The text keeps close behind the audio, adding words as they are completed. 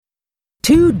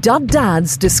Two Dud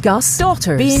Dads discuss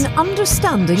daughters, being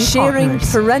understanding, sharing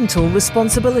partners, parental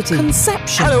responsibility,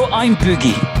 conception. Hello, I'm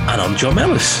Boogie. And I'm John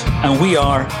Mellis. And we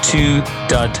are Two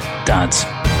Dud Dads.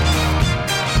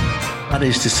 That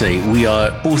is to say, we are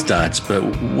both dads, but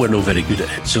we're not very good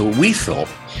at it. So we thought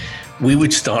we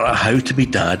would start a How to Be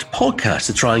Dad podcast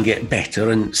to try and get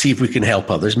better and see if we can help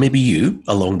others, maybe you,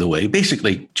 along the way.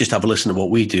 Basically, just have a listen to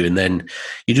what we do, and then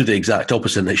you do the exact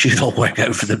opposite, and it should all work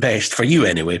out for the best, for you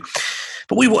anyway.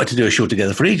 But we wanted to do a show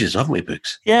together for ages, haven't we,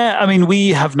 Books? Yeah, I mean, we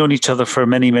have known each other for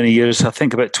many, many years. I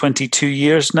think about 22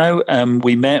 years now.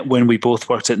 We met when we both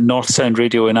worked at Northsound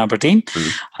Radio in Aberdeen,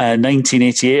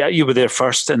 1988. You were there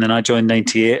first, and then I joined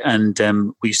 98. And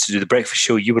we used to do the breakfast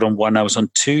show. You were on one, I was on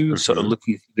two, sort of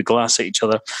looking through the glass at each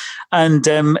other. And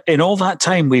in all that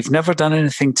time, we've never done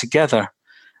anything together.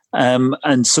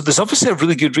 And so there's obviously a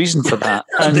really good reason for that.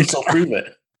 And this will prove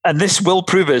it. And this will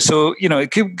prove it. So, you know, it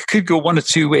could go one of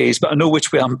two ways, but I know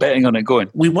which way I'm betting on it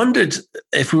going. We wondered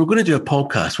if we were going to do a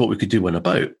podcast, what we could do one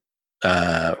about.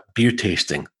 Beer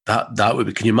tasting. That would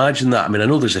be, can you imagine that? I mean, I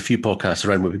know there's a few podcasts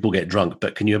around where people get drunk,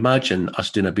 but can you imagine us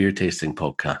doing a beer tasting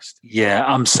podcast? Yeah,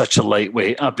 I'm such a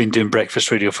lightweight. I've been doing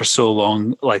breakfast radio for so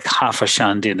long, like half a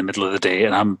shandy in the middle of the day,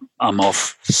 and I'm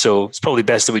off. So it's probably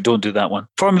best that we don't do that one.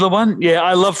 Formula One? Yeah,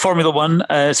 I love Formula One.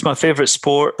 It's my favourite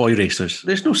sport. Boy racers.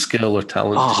 There's no skill or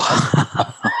talent.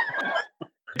 Oh.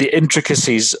 The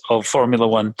intricacies of Formula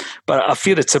One, but I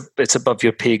feel it's above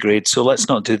your pay grade, so let's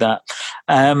not do that.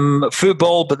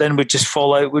 Football, but then we'd just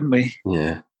fall out, wouldn't we?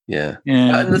 Yeah.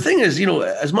 And the thing is, you know,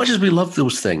 as much as we love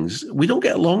those things, we don't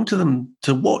get along to them,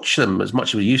 to watch them as much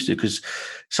as we used to, because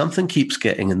something keeps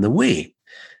getting in the way.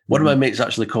 One of my mates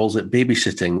actually calls it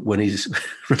babysitting when he's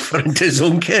referring to his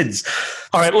own kids.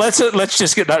 All right, let's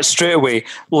just get that straight away.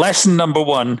 Lesson number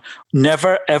one,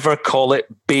 never ever call it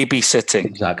babysitting.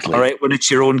 Exactly. All right, when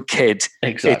it's your own kid.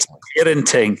 Exactly. It's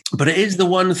parenting. But it is the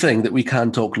one thing that we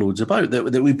can talk loads about,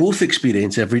 that we both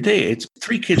experience every day. It's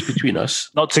 3 kids between us.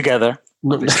 Not together.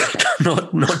 Not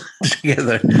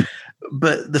together.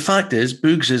 But the fact is,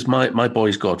 Boogs is my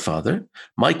boy's godfather.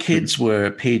 My kids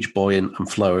were Page Boy and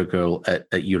Flower Girl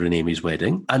at your and Amy's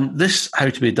wedding. And this How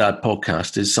to Be a Dad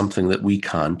podcast is something that we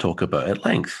can talk about at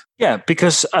length. Yeah,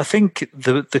 because I think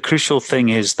the crucial thing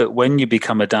is that when you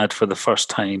become a dad for the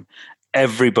first time,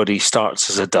 everybody starts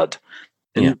as a dud.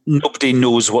 And nobody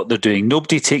knows what they're doing.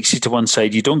 Nobody takes you to one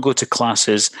side. You don't go to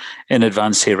classes in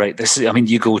advance, say, right,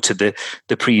 you go to the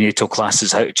prenatal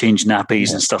classes, how to change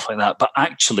nappies and stuff like that. But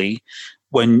actually,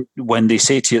 when they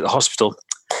say to you at the hospital,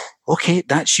 okay,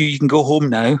 that's you can go home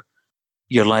now,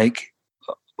 you're like,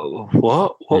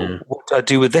 what? What do I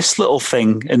do with this little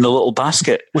thing in the little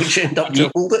basket? Which end up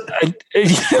to hold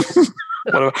it.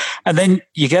 Whatever. And then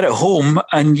you get it home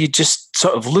and you just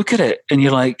sort of look at it and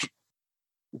you're like,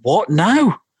 what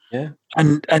now? Yeah.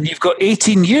 And you've got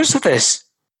 18 years of this.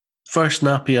 First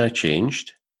nappy I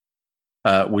changed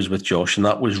was with Josh, and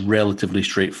that was relatively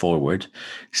straightforward.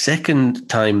 Second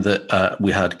time that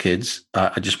we had kids,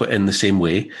 I just went in the same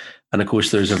way. And of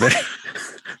course, there's a very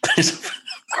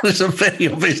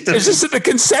obvious difference. Is this at the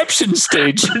conception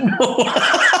stage? No.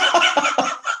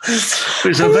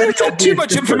 Too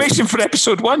much information for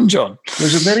episode 1, John.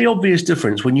 There's a very obvious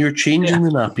difference when you're changing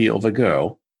the nappy of a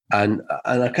girl. And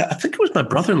I think it was my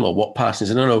brother-in-law walked past and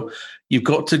said, no, you've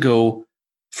got to go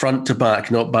front to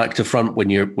back, not back to front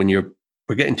we're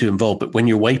getting too involved, but when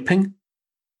you're wiping.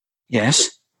 Yes.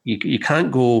 You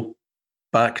can't go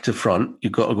back to front.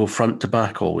 You've got to go front to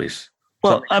back always.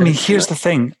 Well, I mean, here's the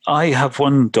thing. I have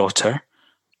one daughter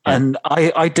and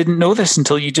I didn't know this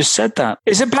until you just said that.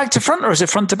 Is it back to front or is it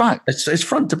front to back? It's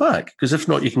front to back, because if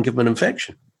not, you can give them an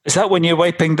infection. Is that when you're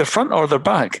wiping their front or their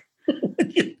back?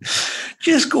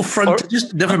 Just go front.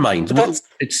 Just never mind.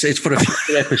 It's for a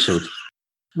future episode.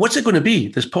 What's it going to be,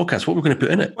 this podcast? What we're going to put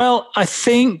in it? Well, I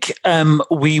think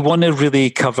we want to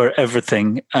really cover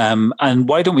everything. And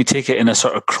why don't we take it in a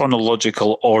sort of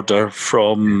chronological order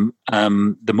from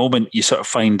the moment you sort of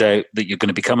find out that you're going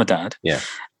to become a dad. Yeah.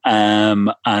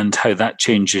 And how that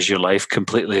changes your life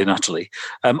completely and utterly,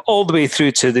 all the way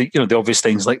through to the obvious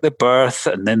things like the birth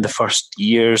and then the first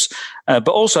years. But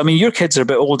also, I mean, your kids are a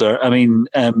bit older. I mean,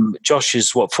 Josh is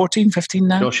 14, 15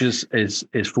 now? Josh is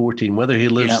 14. Whether he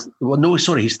lives... Yeah. Well, no,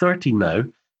 sorry, he's 13 now.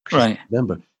 Right.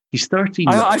 Remember, he's 13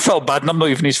 now. I felt bad. I'm not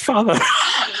even his father.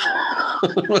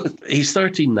 He's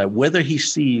 13 now. Whether he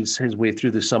sees his way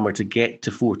through the summer to get to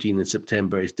 14 in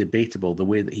September is debatable, the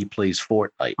way that he plays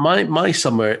Fortnite. My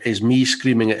summer is me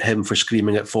screaming at him for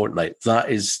screaming at Fortnite.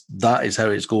 That is how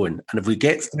it's going. And if we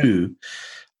get through,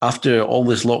 after all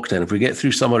this lockdown, if we get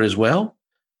through summer as well,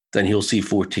 then he'll see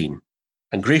 14.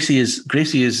 And Gracie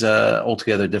is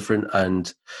altogether different.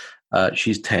 And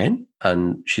She's 10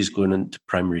 and she's going into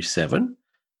primary 7.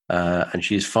 And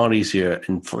she's far easier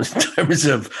in terms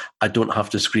of I don't have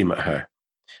to scream at her.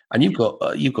 And you've got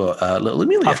little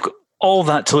Emilia. I've got all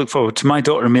that to look forward to. My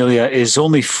daughter Emilia is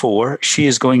only 4. She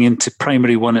is going into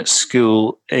primary 1 at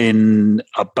school in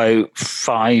about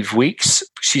 5 weeks.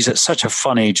 She's at such a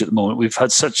fun age at the moment. We've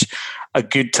had such a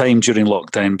good time during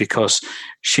lockdown because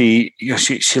she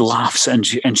laughs and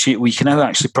we can now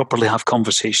actually properly have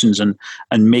conversations and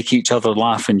make each other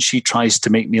laugh. And she tries to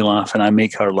make me laugh and I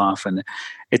make her laugh. And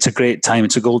it's a great time.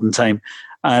 It's a golden time.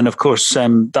 And of course,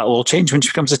 that will all change when she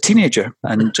becomes a teenager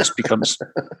and just becomes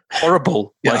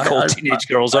horrible, like all teenage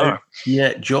girls are.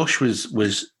 Yeah, Josh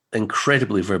was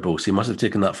incredibly verbose. He must have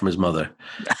taken that from his mother.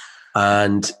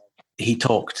 And he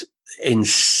talked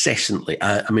incessantly.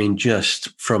 I mean, just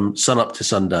from sun up to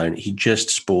sundown, he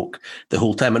just spoke the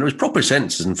whole time. And it was proper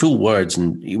sentences and full words,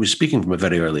 and he was speaking from a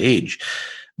very early age.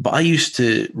 But I used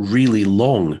to really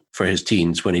long for his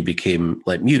teens when he became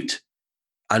like mute.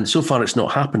 And so far, it's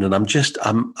not happened, and I'm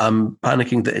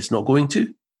panicking that it's not going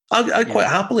to. I quite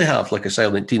happily have like a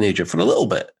silent teenager for a little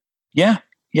bit. Yeah.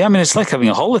 I mean, it's like having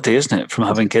a holiday, isn't it? From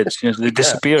having kids, they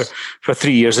disappear for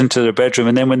 3 years into their bedroom,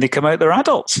 and then when they come out, they're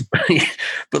adults.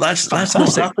 But that's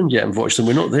not happened yet.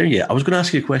 Unfortunately, we're not there yet. I was going to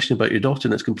ask you a question about your daughter,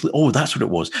 and it's complete. Oh, that's what it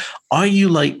was. Are you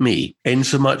like me in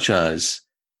so much as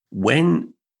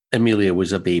when Emilia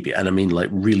was a baby, and I mean like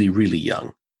really, really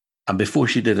young? And before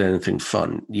she did anything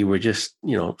fun, you were just,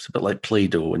 it's a bit like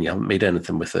Play-Doh and you haven't made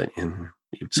anything with it.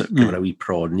 You'd sort of give it a wee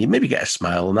prod and you maybe get a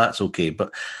smile and that's okay.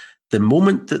 But the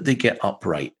moment that they get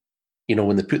upright,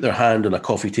 when they put their hand on a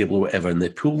coffee table or whatever and they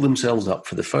pull themselves up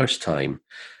for the first time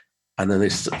and then they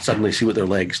suddenly see what their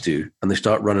legs do and they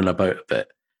start running about a bit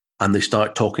and they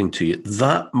start talking to you,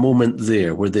 that moment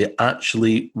there where they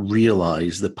actually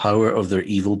realize the power of their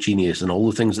evil genius and all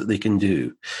the things that they can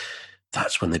do,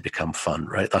 that's when they become fun,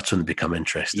 right? That's when they become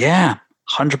interesting. Yeah,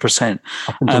 100%.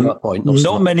 Up until that point.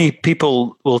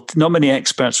 Not many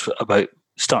experts about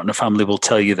starting a family will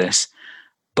tell you this,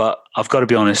 but I've got to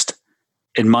be honest,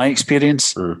 in my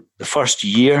experience, the first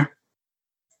year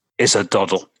is a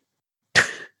doddle.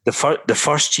 The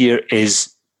first year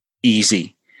is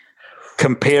easy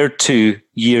compared to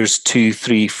years 2,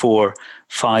 3, 4,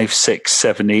 5, 6,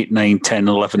 7, 8, 9, 10,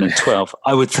 11, and 12,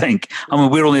 I would think. I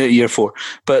mean, we're only at year 4.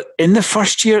 But in the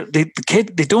first year, they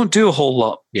don't do a whole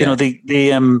lot. Yeah.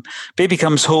 Baby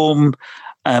comes home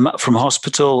from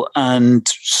hospital and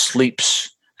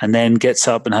sleeps and then gets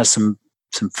up and has some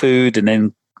food and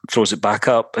then throws it back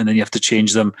up. And then you have to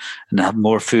change them and have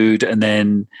more food. And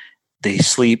then they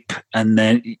sleep. And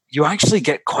then you actually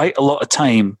get quite a lot of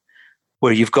time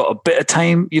where you've got a bit of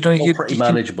time. Pretty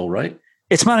manageable, right?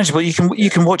 It's manageable. You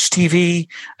can watch TV,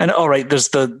 and all right, there's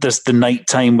the night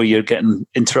time where you're getting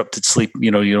interrupted sleep.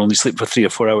 You only sleep for 3 or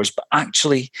 4 hours, but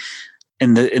actually,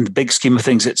 in the big scheme of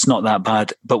things, it's not that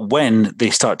bad. But when they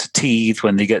start to teethe,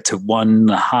 when they get to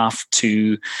 1.5,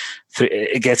 2, 3,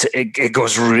 it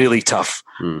goes really tough.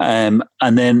 And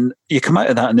then you come out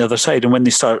of that on the other side, and when they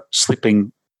start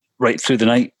sleeping right through the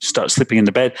night, start sleeping in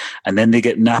the bed, and then they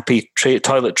get nappy,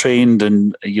 toilet trained,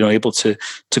 and able to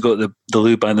go to the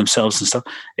loo by themselves and stuff.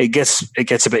 It gets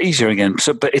a bit easier again.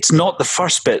 So, but it's not the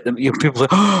first bit that people say,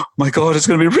 "Oh my God, it's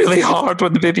going to be really hard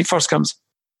when the baby first comes."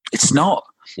 It's not.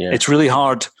 Yeah. It's really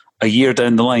hard a year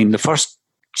down the line. The first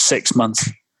 6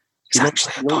 months is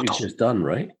actually what you've just done,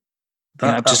 right?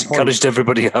 I've just encouraged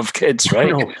everybody to have kids,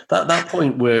 right? That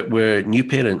point where new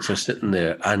parents are sitting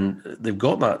there and they've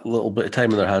got that little bit of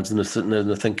time in their hands and they're sitting there and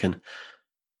they're thinking,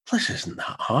 this isn't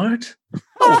that hard.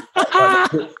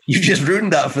 You've just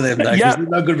ruined that for them now because they're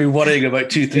not going to be worrying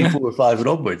about 2, 3, 4, 5 and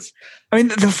onwards. I mean,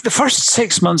 the first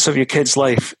 6 months of your kid's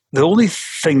life, the only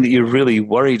thing that you're really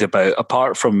worried about,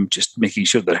 apart from just making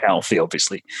sure they're healthy,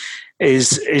 obviously,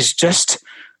 is just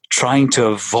trying to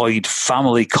avoid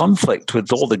family conflict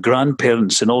with all the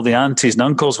grandparents and all the aunties and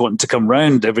uncles wanting to come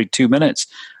round every 2 minutes.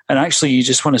 And actually, you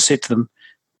just want to say to them,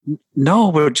 no,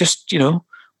 we're just,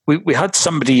 we had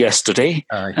somebody yesterday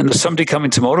and there's somebody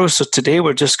coming tomorrow. So today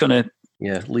we're just going to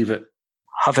leave it.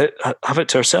 Have it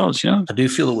to ourselves, I do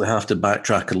feel that we have to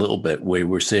backtrack a little bit where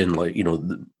we're saying like,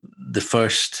 the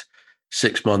first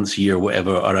 6 months, year,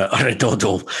 whatever, or a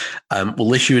doddle,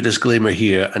 we'll issue a disclaimer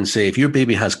here and say if your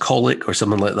baby has colic or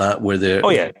something like that, where they're,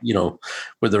 where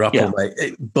they're up all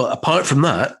night. But apart from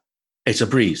that, it's a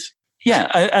breeze. Yeah,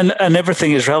 and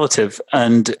everything is relative,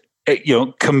 and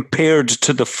compared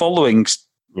to the following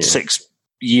 6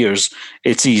 years,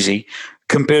 it's easy.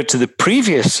 Compared to the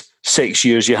previous 6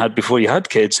 years you had before you had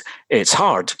kids, it's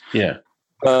hard. Yeah.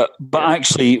 But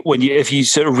actually, if you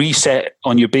sort of reset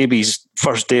on your baby's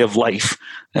first day of life,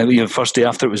 first day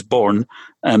after it was born,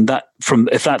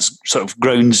 if that's sort of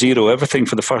ground zero, everything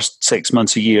for the first 6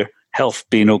 months a year, health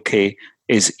being okay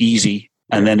is easy.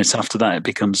 And then it's after that it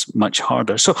becomes much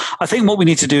harder. So I think what we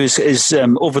need to do is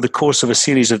over the course of a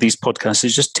series of these podcasts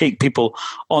is just take people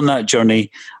on that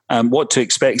journey, what to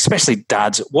expect, especially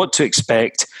dads, what to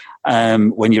expect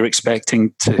when you're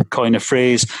expecting, to coin a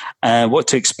phrase, what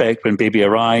to expect when baby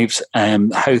arrives,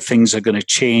 how things are going to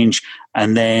change,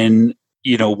 and then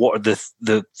what are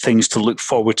the things to look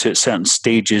forward to at certain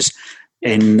stages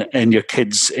in your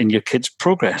kids'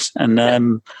 progress, and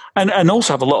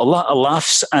also have a lot of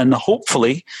laughs and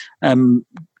hopefully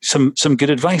some good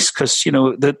advice, because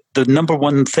the number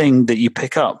one thing that you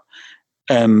pick up,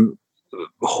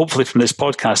 hopefully from this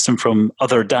podcast and from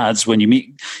other dads when you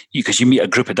meet a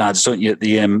group of dads, don't you, at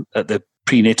the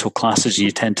prenatal classes, you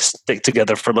tend to stick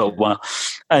together for a little while,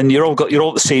 and you're all at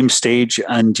the same stage,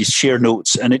 and you share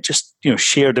notes, and it just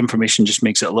shared information just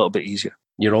makes it a little bit easier.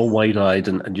 You're all wide-eyed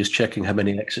and just checking how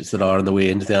many exits there are on the way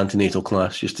into the antenatal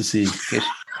class, just to see if you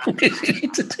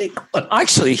need to take one.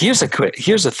 Actually, here's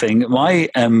a thing. My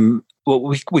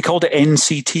we called it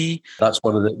NCT. That's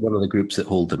one of the groups that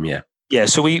hold them. Yeah. Yeah.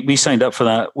 So we signed up for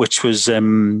that, which was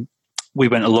we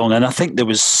went along, and I think there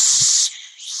was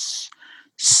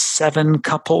 7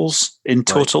 couples in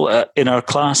total in our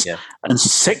class, and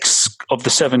 6 of the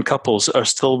 7 couples are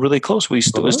still really close. We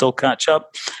still catch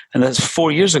up, and that's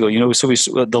 4 years ago. So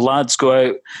the lads go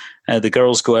out, the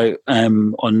girls go out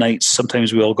on nights.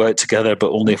 Sometimes we all go out together, but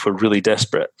only if we're really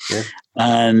desperate. Yeah.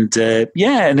 And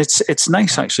and it's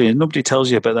nice actually, and nobody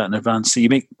tells you about that in advance. So you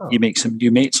make some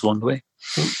new mates along the way.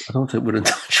 I don't think we're in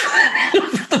touch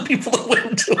with the people that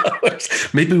went to ours.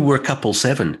 Maybe we're couple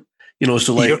 7.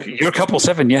 So like you're couple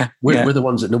 7, yeah. We're the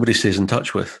ones that nobody stays in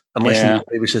touch with, unless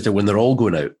they babysitter when they're all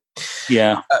going out.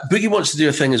 Yeah. Boogie wants to do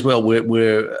a thing as well where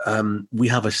we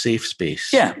have a safe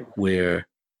space where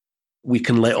we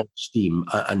can let off steam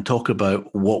and talk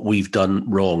about what we've done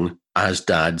wrong as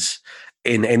dads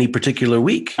in any particular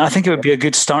week. I think it would be a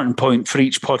good starting point for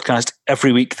each podcast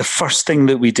every week. The first thing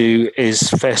that we do is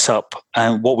fess up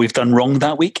what we've done wrong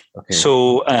that week. Okay.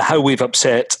 So how we've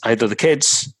upset either the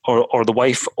kids or the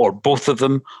wife or both of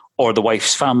them, or the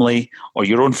wife's family or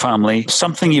your own family.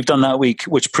 Something you've done that week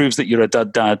which proves that you're a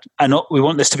dad. And we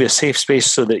want this to be a safe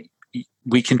space so that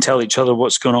we can tell each other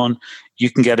what's going on.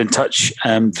 You can get in touch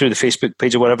through the Facebook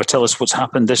page or whatever. Tell us what's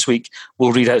happened this week.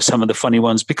 We'll read out some of the funny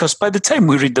ones, because by the time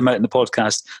we read them out in the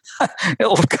podcast,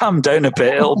 it'll calm down a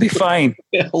bit. It'll be fine.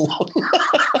 It'll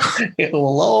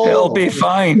be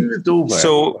fine.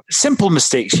 So simple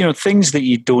mistakes, things that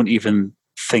you don't even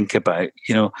think about,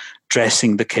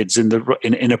 dressing the kids in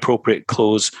inappropriate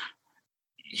clothes,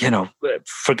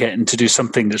 forgetting to do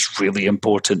something that's really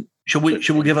important. Should we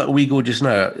give it a wee go just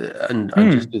now and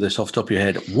just do this off the top of your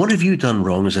head? What have you done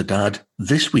wrong as a dad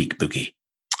this week, Boogie?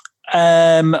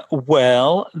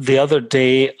 Well, the other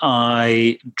day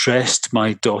I dressed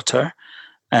my daughter,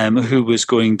 who was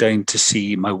going down to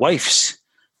see my wife's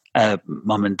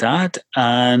mum and dad,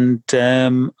 and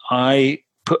I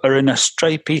put her in a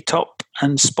stripy top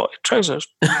and spotted trousers.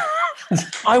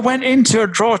 I went into her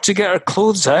drawer to get her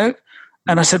clothes out,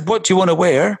 and I said, "What do you want to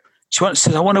wear?" She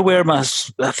said, "I want to wear I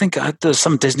think there's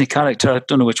some Disney character, I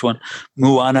don't know which one,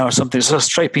 Moana or something. It's a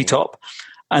stripy top."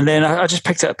 And then I just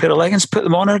picked out a pair of leggings, put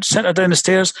them on her, sent her down the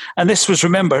stairs. And this was,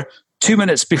 remember, 2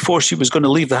 minutes before she was going to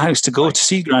leave the house to go to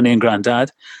see Granny and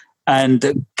Granddad.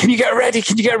 And can you get her ready?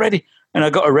 Can you get her ready? And I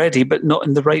got her ready, but not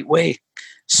in the right way.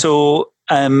 So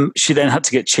she then had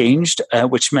to get changed,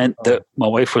 which meant that my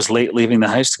wife was late leaving the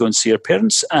house to go and see her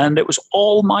parents. And it was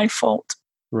all my fault.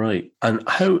 Right. And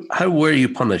how were you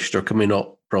punished, or can we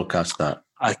not broadcast that?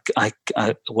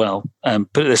 Well,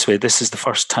 put it this way, this is the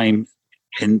first time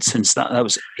since that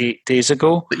was 8 days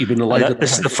ago that you've been allowed.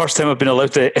 This is the first time I've been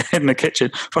allowed in the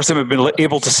kitchen. First time I've been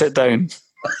able to sit down.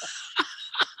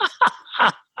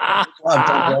 I've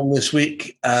done wrong this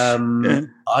week.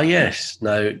 Yes.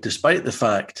 Now, despite the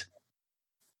fact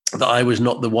that I was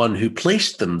not the one who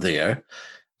placed them there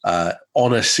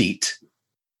on a seat,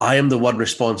 I am the one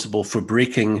responsible for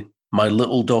breaking my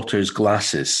little daughter's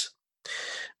glasses.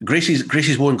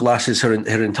 Gracie's worn glasses her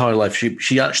entire life.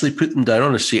 She actually put them down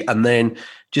on a seat, and then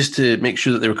just to make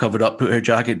sure that they were covered up, put her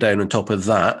jacket down on top of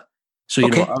that. So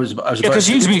I was because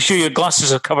you need to make sure your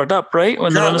glasses are covered up, right?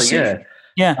 When they're on the seat.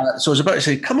 Yeah. So I was about to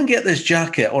say, come and get this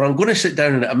jacket, or I'm going to sit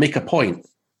down in it and make a point.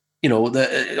 I'm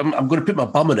going to put my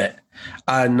bum in it,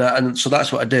 and so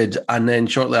that's what I did. And then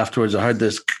shortly afterwards, I heard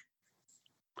this.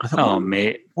 I thought,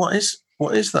 mate, what is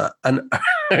that? And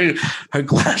her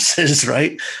glasses,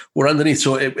 right, were underneath.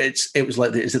 So it was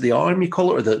like, is it the arm you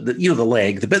call it, or the the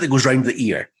leg, the bit that goes round the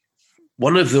ear?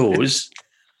 One of those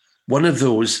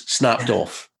snapped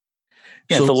off.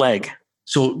 Yeah, so, the leg.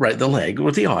 So, right, the leg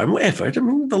or the arm, whatever. I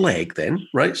mean, the leg then,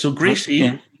 right? So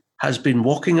Gracie has been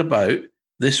walking about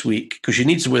this week because she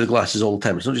needs to wear the glasses all the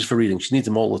time. It's not just for reading. She needs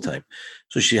them all the time.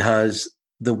 So she has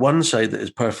the one side that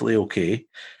is perfectly okay.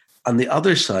 And the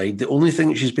other side, the only thing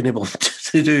that she's been able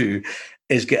to do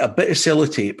is get a bit of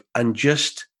sellotape and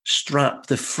just strap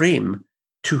the frame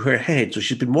to her head. So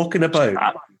she's been walking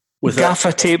about with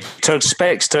gaffer tape to her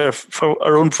specs to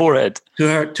her own forehead. To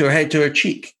her head, to her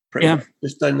cheek. Yeah,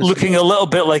 just down the looking a little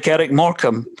bit like Eric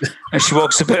Morecambe as she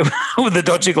walks about with the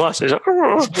dodgy glasses.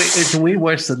 It's way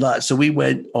worse than that. So we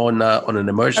went on an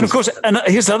emergency. And of course, and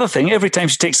here's the other thing: every time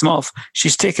she takes them off,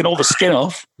 she's taking all the skin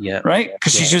off. Yeah, right,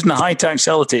 because she's using the high-tack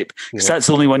sellotape. Because that's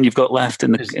the only one you've got left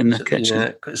in the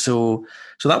kitchen. Yeah. So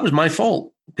that was my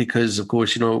fault. Because, of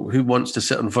course, who wants to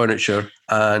sit on furniture?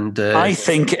 And I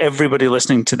think everybody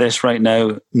listening to this right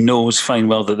now knows fine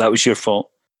well that was your fault.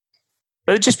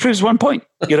 But it just proves one point.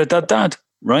 You're a dud dad,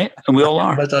 right? And we all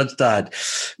are. My dad's dad.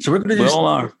 So we're going to do all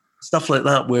are. Stuff like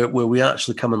that where we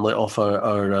actually come and let off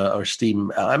our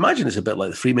steam. I imagine it's a bit like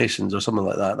the Freemasons or something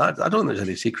like that. I don't think there's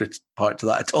any secret part to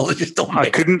that at all. It's just I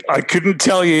couldn't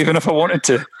tell you even if I wanted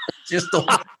to. Just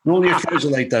roll your trouser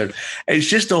leg down. It's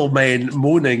just all men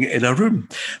moaning in a room.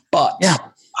 But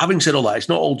having said all that, it's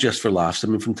not all just for laughs. I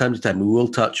mean, from time to time, we will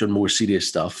touch on more serious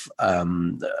stuff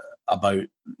about,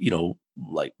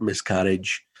 like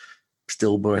miscarriage,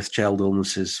 stillbirth, child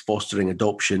illnesses, fostering,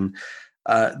 adoption,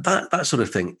 that sort of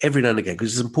thing every now and again,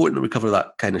 because it's important that we cover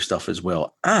that kind of stuff as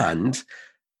well. And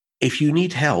if you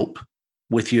need help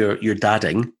with your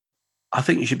dadding, I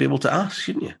think you should be able to ask,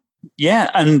 shouldn't you? Yeah,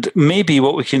 and maybe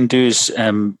what we can do is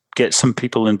get some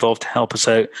people involved to help us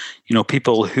out.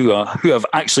 People who have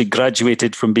actually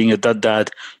graduated from being a dud dad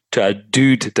to a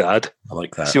dude dad. I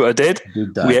like that. See what I did?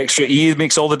 The extra E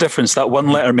makes all the difference. That one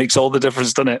letter makes all the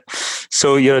difference, doesn't it?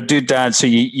 So you're a dude dad, so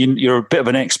you're a bit of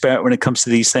an expert when it comes to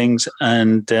these things,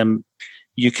 and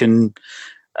you can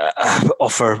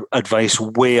offer advice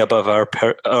way above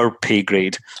our pay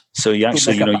grade. So you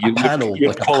actually,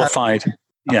 you're qualified.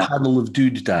 A panel of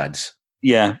dude dads.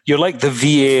 Yeah, you're like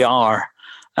the VAR.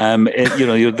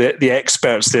 You're the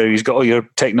experts there. You've got all your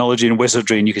technology and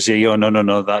wizardry, and you can say, "Oh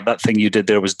no, that thing you did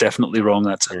there was definitely wrong.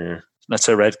 That's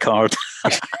a red card."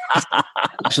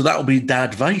 So that'll be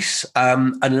Dadvice.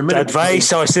 And in a minute,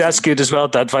 Dadvice. I see that's good as well.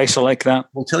 Dadvice, I like that.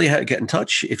 We'll tell you how to get in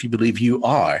touch if you believe you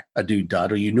are a dude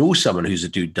dad, or you know someone who's a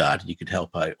dude dad, and you could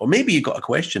help out, or maybe you've got a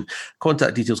question.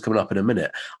 Contact details coming up in a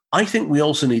minute. I think we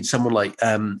also need someone like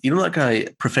that guy,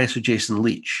 Professor Jason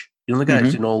Leach. The guy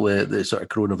who's doing all the sort of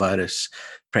coronavirus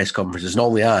press conferences and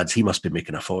all the ads. He must be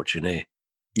making a fortune, eh?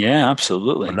 Yeah,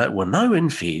 absolutely. We're now in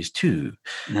phase 2.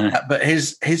 Yeah. But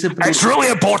his ability... It's really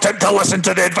important to listen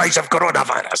to the advice of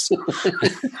coronavirus.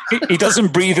 He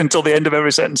doesn't breathe until the end of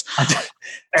every sentence.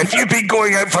 If you've been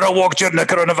going out for a walk during the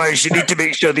coronavirus, you need to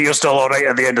make sure that you're still all right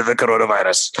at the end of the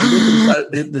coronavirus.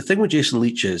 The thing with Jason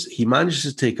Leach is he manages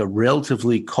to take a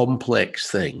relatively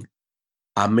complex thing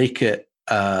and make it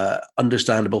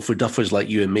understandable for duffers like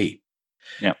you and me.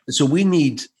 Yeah. So we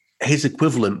need his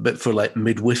equivalent, but for like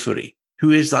midwifery.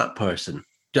 Who is that person?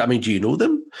 Do you know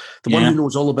them? The one who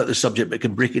knows all about the subject but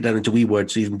can break it down into wee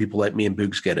words so even people like me and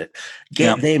Boogs get it.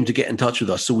 Get them to get in touch with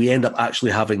us so we end up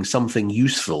actually having something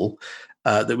useful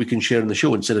that we can share in the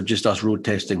show instead of just us road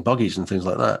testing buggies and things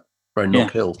like that around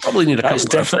Knock Hill. Probably need that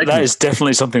is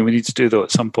definitely something we need to do though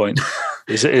at some point.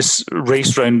 is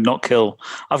race round Knock Hill.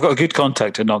 I've got a good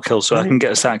contact at Knock Hill, so I can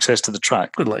get us access to the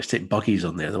track. Good, let's take buggies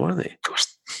on there though, aren't they? Of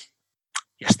course.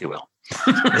 Yes, they will.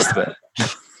 Yes, they will.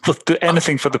 We'll do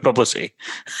anything for the publicity.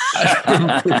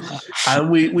 And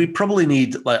we probably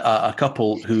need like a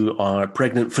couple who are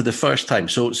pregnant for the first time.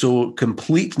 So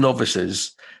complete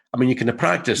novices. I mean, you can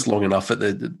practice long enough at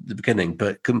the beginning,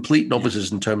 but complete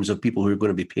novices in terms of people who are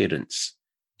going to be parents.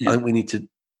 Yeah. I think we need to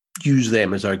use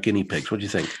them as our guinea pigs. What do you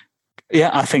think? Yeah,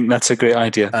 I think that's a great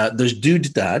idea. There's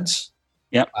dude dads.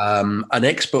 Yeah. An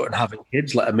expert on having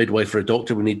kids, like a midwife or a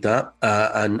doctor, we need that.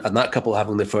 And that couple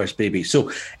having their first baby.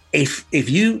 So if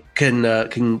you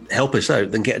can help us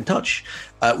out, then get in touch.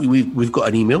 We've got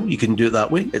an email. You can do it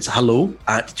that way. It's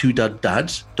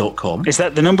hello@twoduddads.com. Is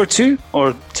that the number 2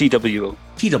 or TWO?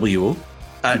 TWO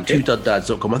at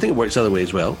twoduddads.com. I think it works the other way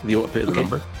as well, if you want to put the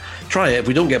number. Try it. If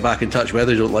we don't get back in touch,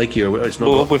 whether they don't like you or it's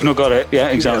not. We've not got it. Yeah,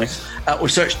 exactly. Or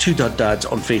search 2 Dud Dads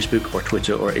on Facebook or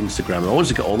Twitter or Instagram. And once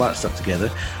we get all that stuff together,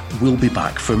 we'll be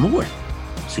back for more.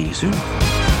 See you soon.